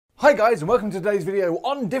Hi guys, and welcome to today's video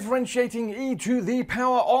on differentiating e to the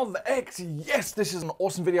power of x. Yes, this is an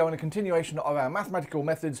awesome video and a continuation of our mathematical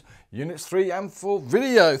methods units 3 and 4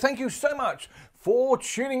 video. Thank you so much for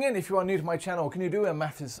tuning in. If you are new to my channel, can you do a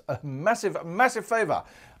massive favor?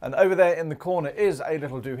 And over there in the corner is a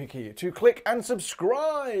little doohickey to click and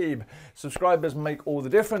subscribe. Subscribers make all the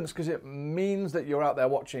difference because it means that you're out there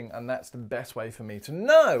watching, and that's the best way for me to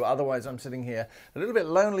know. Otherwise, I'm sitting here a little bit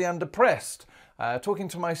lonely and depressed. Talking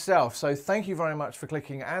to myself. So thank you very much for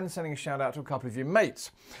clicking and sending a shout out to a couple of your mates.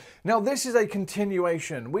 Now this is a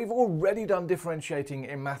continuation. We've already done differentiating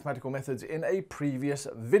in mathematical methods in a previous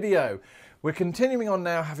video. We're continuing on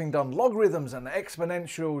now, having done logarithms and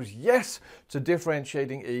exponentials, yes, to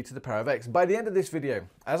differentiating e to the power of x. By the end of this video,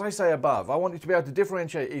 as I say above, I want you to be able to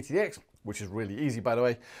differentiate e to the x, which is really easy, by the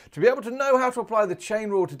way, to be able to know how to apply the chain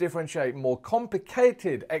rule to differentiate more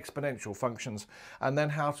complicated exponential functions, and then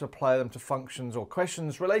how to apply them to functions or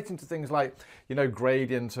questions relating to things like, you know,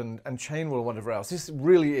 gradient and chain rule and whatever else. This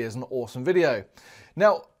really is an awesome video.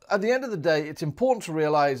 Now, at the end of the day, it's important to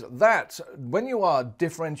realize that when you are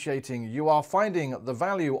differentiating, you are finding the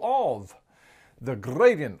value of the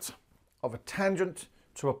gradient of a tangent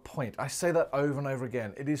to a point. I say that over and over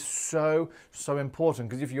again. It is so important,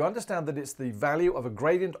 because if you understand that it's the value of a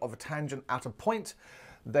gradient of a tangent at a point,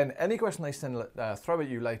 then any question they throw at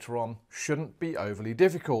you later on shouldn't be overly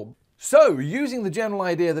difficult. So, using the general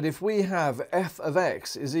idea that if we have f of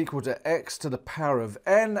x is equal to x to the power of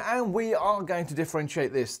n, and we are going to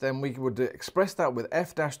differentiate this, then we would express that with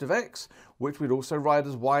f dashed of x, which we'd also write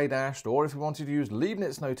as y dashed, or if we wanted to use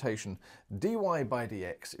Leibniz notation, dy by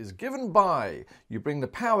dx is given by, you bring the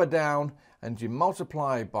power down and you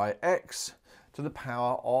multiply by x to the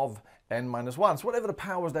power of n minus 1. So whatever the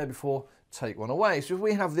power was there before, take one away. So if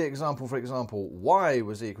we have the example, for example, y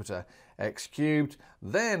was equal to x cubed,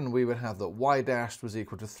 then we would have that y dashed was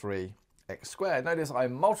equal to 3x squared. Notice I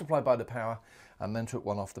multiplied by the power and then took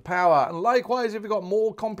one off the power. And likewise, if we got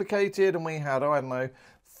more complicated and we had, oh, I don't know,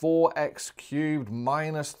 4x cubed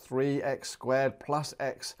minus 3x squared plus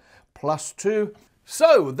x plus 2.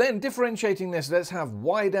 So then differentiating this, let's have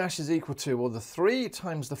y dash is equal to, well, the 3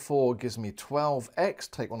 times the 4 gives me 12x,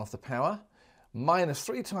 take one off the power, minus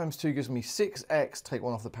 3 times 2 gives me 6x, take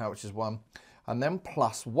one off the power, which is 1, and then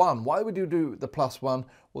plus 1. Why would you do the plus 1?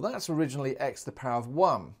 Well, that's originally x to the power of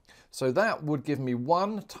 1. So that would give me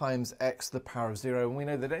 1 times x to the power of 0, and we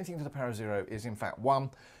know that anything to the power of 0 is in fact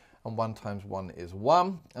 1, and 1 times 1 is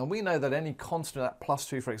 1. And we know that any constant at plus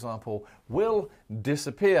 2, for example, will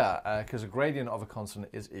disappear because a gradient of a constant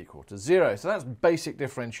is equal to 0. So that's basic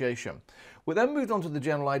differentiation. We then moved on to the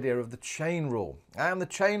general idea of the chain rule. And the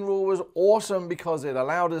chain rule was awesome because it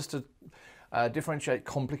allowed us to differentiate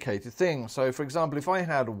complicated things. So for example, if I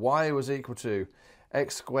had y was equal to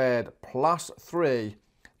x squared plus 3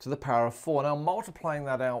 to the power of 4. Now multiplying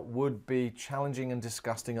that out would be challenging and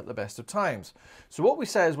disgusting at the best of times. So what we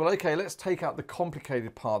say is, well, okay, let's take out the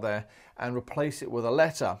complicated part there and replace it with a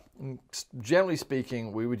letter. And generally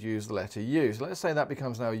speaking, we would use the letter u. So let's say that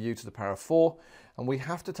becomes now u to the power of 4, and we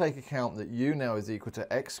have to take account that u now is equal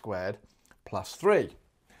to x squared plus 3.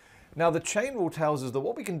 Now the chain rule tells us that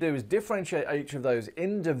what we can do is differentiate each of those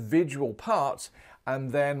individual parts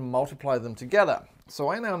and then multiply them together. So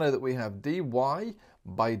I now know that we have dy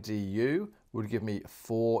by du would give me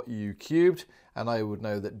 4u cubed, and I would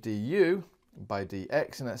know that du by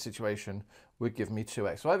dx in that situation would give me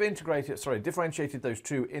 2x. So I've differentiated those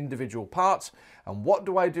two individual parts, and what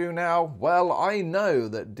do I do now? Well, I know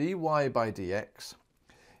that dy by dx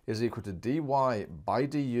is equal to dy by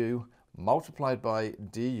du multiplied by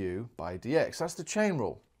du by dx. That's the chain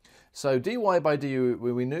rule. So dy by du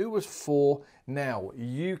we knew was 4. Now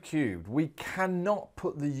u cubed, we cannot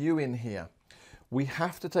put the u in here. We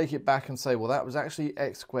have to take it back and say, well, that was actually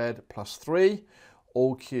x squared plus 3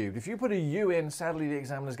 all cubed. If you put a u in, sadly the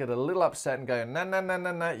examiners get a little upset and go,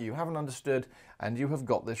 no, you haven't understood and you have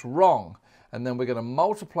got this wrong. And then we're going to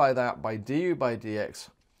multiply that by du by dx,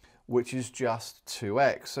 which is just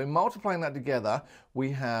 2x. So multiplying that together,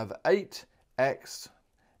 we have 8x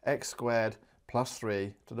x squared plus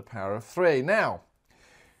 3 to the power of 3. Now,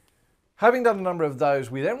 having done a number of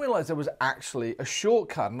those, we then realized there was actually a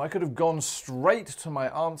shortcut, and I could have gone straight to my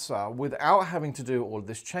answer without having to do all of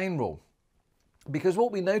this chain rule. Because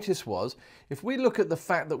what we noticed was, if we look at the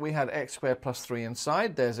fact that we had x squared plus 3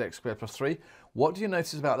 inside, there's x squared plus 3, what do you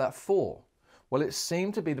notice about that 4? Well, it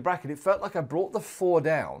seemed to be the bracket. It felt like I brought the 4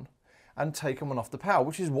 down and taken one off the power,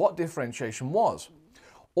 which is what differentiation was.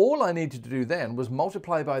 All I needed to do then was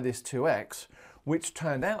multiply by this 2x, which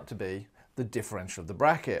turned out to be the differential of the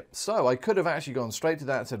bracket. So I could have actually gone straight to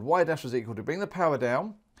that and said y dash was equal to bring the power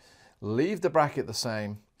down, leave the bracket the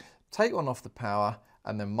same, take 1 off the power,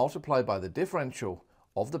 and then multiply by the differential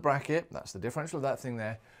of the bracket. That's the differential of that thing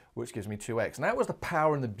there, which gives me 2x. And that was the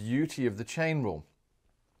power and the beauty of the chain rule.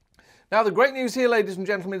 Now, the great news here, ladies and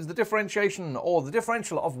gentlemen, is the differentiation, or the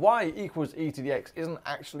differential of y equals e to the x, isn't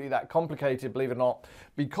actually that complicated, believe it or not,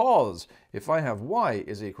 because if I have y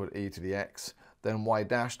is equal to e to the x, then y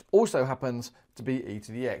dashed also happens to be e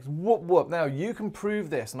to the x. Whoop, whoop. Now, you can prove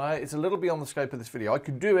this, and it's a little beyond the scope of this video. I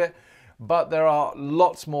could do it, but there are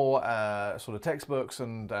lots more sort of textbooks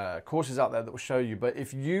and courses out there that will show you. But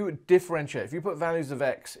if you differentiate, if you put values of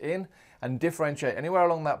x in and differentiate anywhere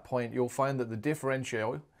along that point, you'll find that the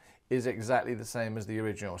differential is exactly the same as the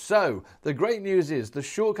original. So the great news is, the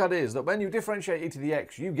shortcut is that when you differentiate e to the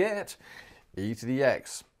x, you get e to the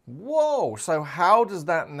x. Whoa, so how does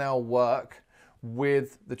that now work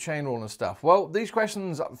with the chain rule and stuff? Well, these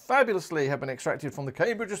questions fabulously have been extracted from the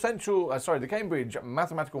Cambridge the Cambridge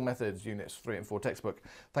Mathematical Methods Units 3 and 4 textbook.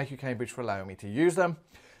 Thank you, Cambridge, for allowing me to use them.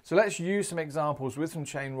 So let's use some examples with some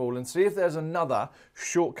chain rule and see if there's another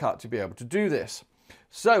shortcut to be able to do this.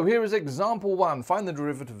 So here is example 1. Find the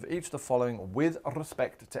derivative of each of the following with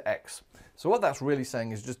respect to x. So what that's really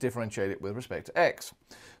saying is just differentiate it with respect to x.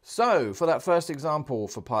 So for that first example,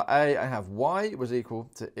 for part A, I have y was equal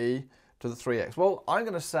to e to the 3x. Well, I'm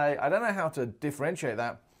going to say, I don't know how to differentiate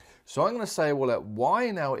that. So I'm going to say, well, let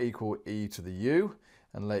y now equal e to the u,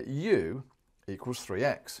 and let u equals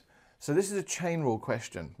 3x. So this is a chain rule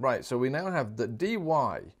question. Right, so we now have that dy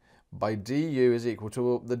by du is equal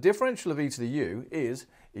to, the differential of e to the u is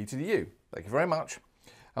e to the u. Thank you very much.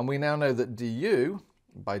 And we now know that du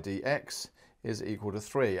by dx is equal to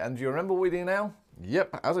 3. And do you remember what we do now?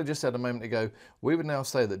 Yep, as I just said a moment ago, we would now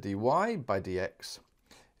say that dy by dx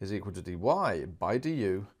is equal to dy by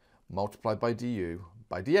du multiplied by du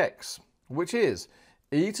by dx, which is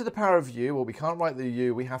e to the power of u. Well, we can't write the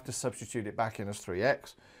u, we have to substitute it back in as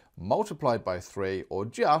 3x, multiplied by 3, or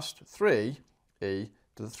just 3e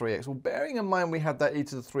to the 3x. Well, bearing in mind we had that e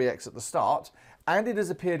to the 3x at the start, and it has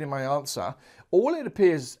appeared in my answer, all it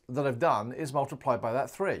appears that I've done is multiplied by that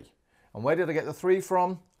 3. And where did I get the 3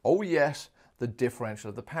 from? Oh yes, the differential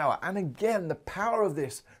of the power. And again, the power of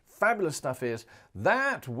this fabulous stuff is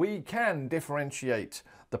that we can differentiate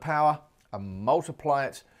the power and multiply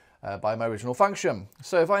it by my original function.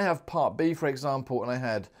 So if I have part B, for example, and I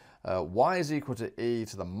had y is equal to e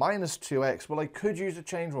to the minus 2x, well, I could use the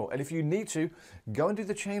chain rule. And if you need to, go and do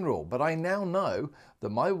the chain rule. But I now know that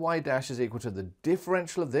my y dash is equal to the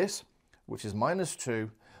differential of this, which is minus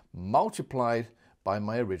 2, multiplied by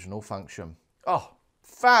my original function. Oh,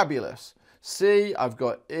 fabulous. See, I've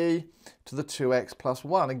got e to the 2x plus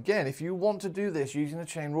 1. Again, if you want to do this using the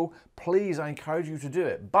chain rule, please, I encourage you to do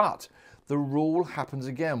it. But the rule happens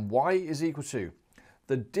again. Y is equal to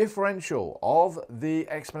the differential of the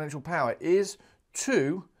exponential power is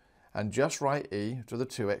 2, and just write e to the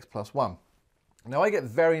 2x plus 1. Now, I get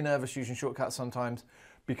very nervous using shortcuts sometimes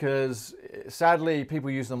because, sadly, people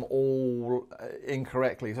use them all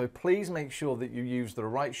incorrectly. So please make sure that you use the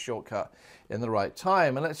right shortcut in the right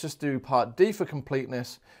time. And let's just do part D for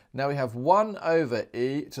completeness. Now we have 1 over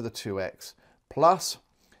e to the 2x plus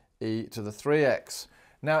e to the 3x.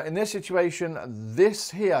 Now, in this situation,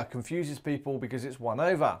 this here confuses people because it's 1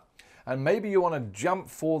 over. And maybe you want to jump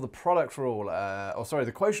for the product rule,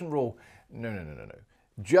 the quotient rule. No.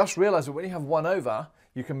 Just realize that when you have 1 over,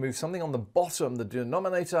 you can move something on the bottom, the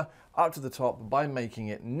denominator, up to the top by making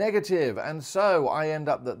it negative. And so I end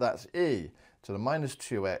up that that's e to the minus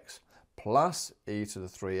 2x plus e to the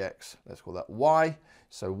 3x. Let's call that y.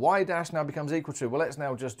 So y dash now becomes equal to, well, let's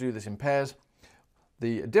now just do this in pairs.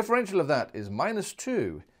 The differential of that is minus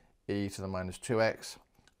 2 e to the minus 2x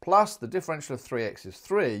plus the differential of 3x is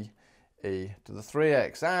 3 e to the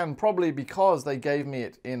 3x. And probably because they gave me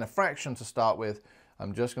it in a fraction to start with,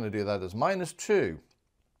 I'm just going to do that as minus 2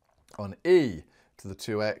 on e to the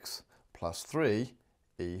 2x plus 3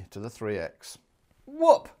 e to the 3x.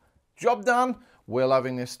 Whoop! Job done. We're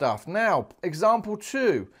loving this stuff. Now, example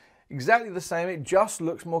 2. Exactly the same, it just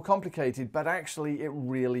looks more complicated, but actually it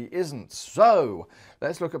really isn't. So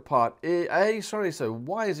let's look at part so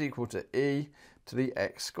y is equal to e to the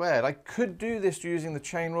x squared. I could do this using the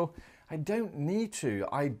chain rule. I don't need to.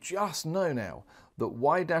 I just know now that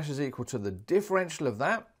y dash is equal to the differential of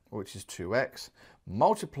that, which is 2x,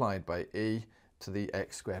 multiplied by e to the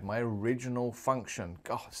x squared, my original function.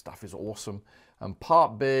 God, stuff is awesome. And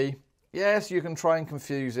part B, yes, you can try and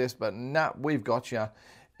confuse this, but nah, we've got you.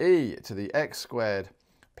 E to the x squared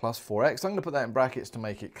plus 4x. I'm going to put that in brackets to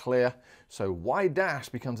make it clear. So y dash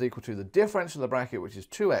becomes equal to the differential of the bracket, which is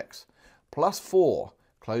 2x, plus 4,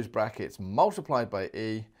 close brackets, multiplied by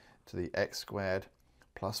e to the x squared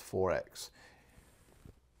plus 4x.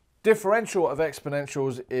 Differential of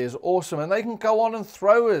exponentials is awesome, and they can go on and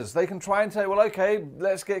throw us. They can try and say, well, okay,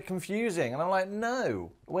 let's get confusing. And I'm like,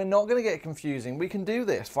 no, we're not going to get confusing. We can do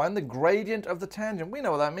this. Find the gradient of the tangent. We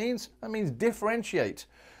know what that means. That means differentiate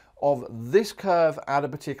of this curve at a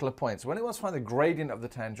particular point. So when it wants to find the gradient of the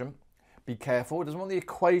tangent, be careful. It doesn't want the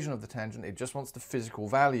equation of the tangent. It just wants the physical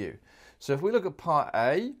value. So if we look at part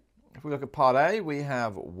A, we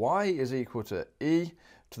have y is equal to e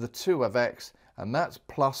to the 2 of x, and that's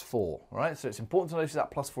plus 4, right? So it's important to notice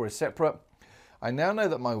that plus 4 is separate. I now know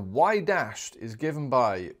that my y dashed is given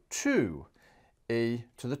by 2e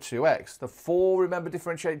to the 2x. The 4, remember,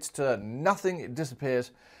 differentiates to nothing, it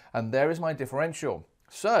disappears, and there is my differential.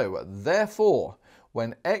 So, therefore,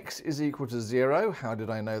 when x is equal to 0, how did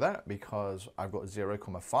I know that? Because I've got 0,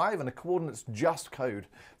 5, and a coordinate's just code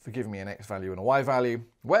for giving me an x value and a y value.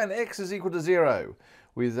 When x is equal to 0,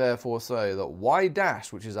 we therefore say that y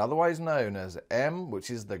dash, which is otherwise known as m, which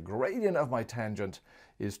is the gradient of my tangent,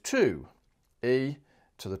 is 2e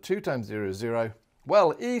to the 2 times 0 is 0.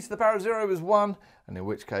 Well, e to the power of 0 is 1, and in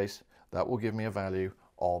which case that will give me a value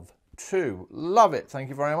of 2. Love it. Thank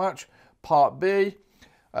you very much. Part B.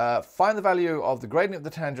 Find the value of the gradient of the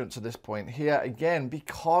tangent to this point here. Again,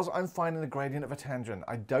 because I'm finding the gradient of a tangent,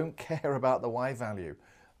 I don't care about the y value.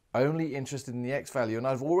 Only interested in the x value, and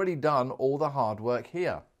I've already done all the hard work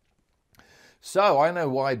here. So I know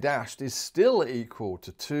y dashed is still equal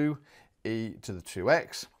to 2e to the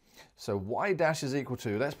 2x. So y dash is equal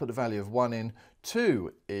to, let's put the value of 1 in,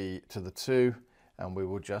 2e to the 2, and we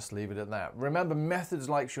will just leave it at that. Remember, methods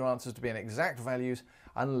likes your answers to be in exact values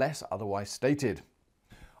unless otherwise stated.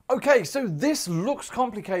 Okay, so this looks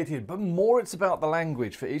complicated, but more it's about the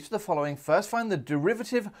language. For each of the following, first find the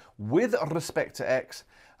derivative with respect to x,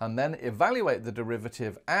 and then evaluate the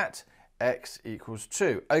derivative at x equals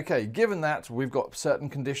 2. Okay, given that, we've got certain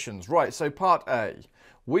conditions. Right, so part A,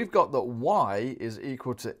 we've got that y is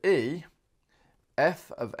equal to e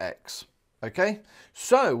f of x. Okay,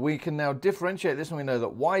 so we can now differentiate this, and we know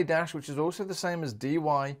that y dash, which is also the same as dy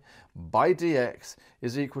by dx,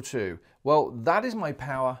 is equal to, well, that is my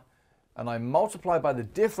power, and I multiply by the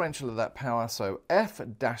differential of that power, so f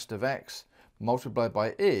dashed of x multiplied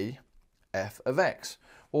by e f of x.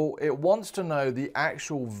 Well, it wants to know the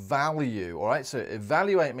actual value, all right? So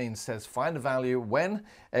evaluate means says find a value when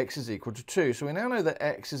x is equal to 2. So we now know that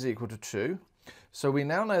x is equal to 2. So we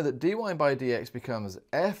now know that dy by dx becomes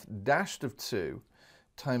f dashed of 2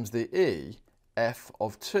 times the e f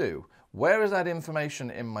of 2. Where is that information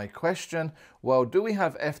in my question? Well, do we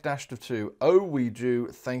have f dashed of 2? Oh, we do.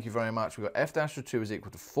 Thank you very much. We've got f dashed of 2 is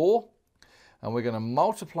equal to 4. And we're going to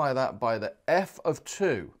multiply that by the f of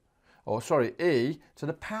 2. Or sorry, e to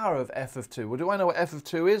the power of f of 2. Well, do I know what f of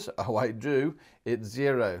 2 is? Oh, I do. It's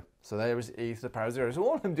 0. So there is e to the power of 0. So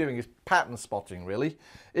all I'm doing is pattern spotting, really.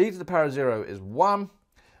 E to the power of 0 is 1.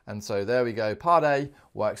 And so there we go. Part A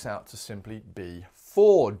works out to simply be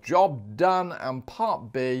 4. Job done. And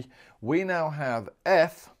part B, we now have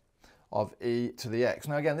f of e to the x.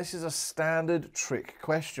 Now again, this is a standard trick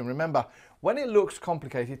question. Remember, when it looks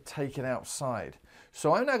complicated, take it outside.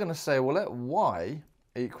 So I'm now going to say, well, let y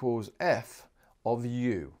equals f of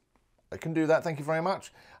u. I can do that, thank you very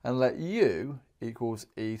much. And let u equals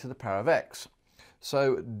e to the power of x.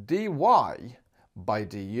 So dy by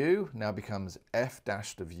du now becomes f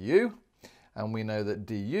dashed of u. And we know that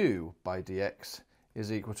du by dx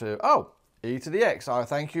is equal to, oh, e to the x.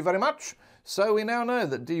 Thank you very much. So we now know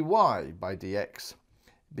that dy by dx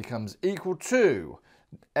becomes equal to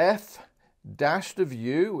f dashed of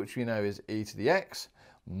u, which we know is e to the x,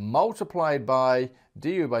 multiplied by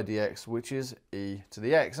du by dx, which is e to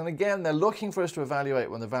the x. And again, they're looking for us to evaluate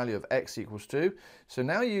when the value of x equals 2. So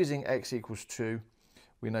now using x equals 2,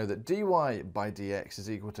 we know that dy by dx is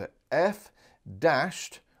equal to f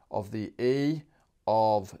dashed of the e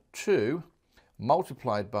of 2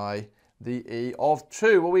 multiplied by the e of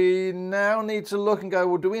 2. Well, we now need to look and go,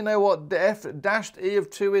 well, do we know what the f dashed e of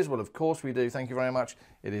 2 is? Well, of course we do. Thank you very much.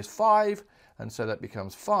 It is 5, and so that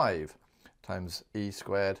becomes 5 times e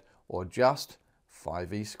squared, or just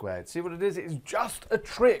 5e squared. See what it is? It's just a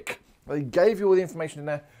trick. They gave you all the information in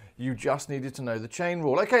there. You just needed to know the chain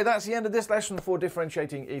rule. Okay, that's the end of this lesson for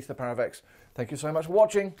differentiating e to the power of x. Thank you so much for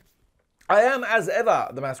watching. I am, as ever,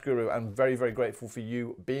 the Maths Guru, and very, very grateful for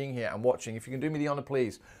you being here and watching. If you can do me the honour,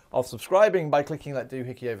 please, of subscribing by clicking that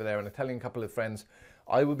doohickey over there and telling a couple of friends,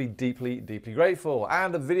 I would be deeply, deeply grateful.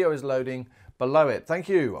 And the video is loading below it. Thank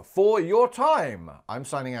you for your time. I'm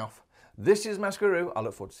signing off. This is MaffsGuru. I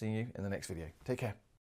look forward to seeing you in the next video. Take care.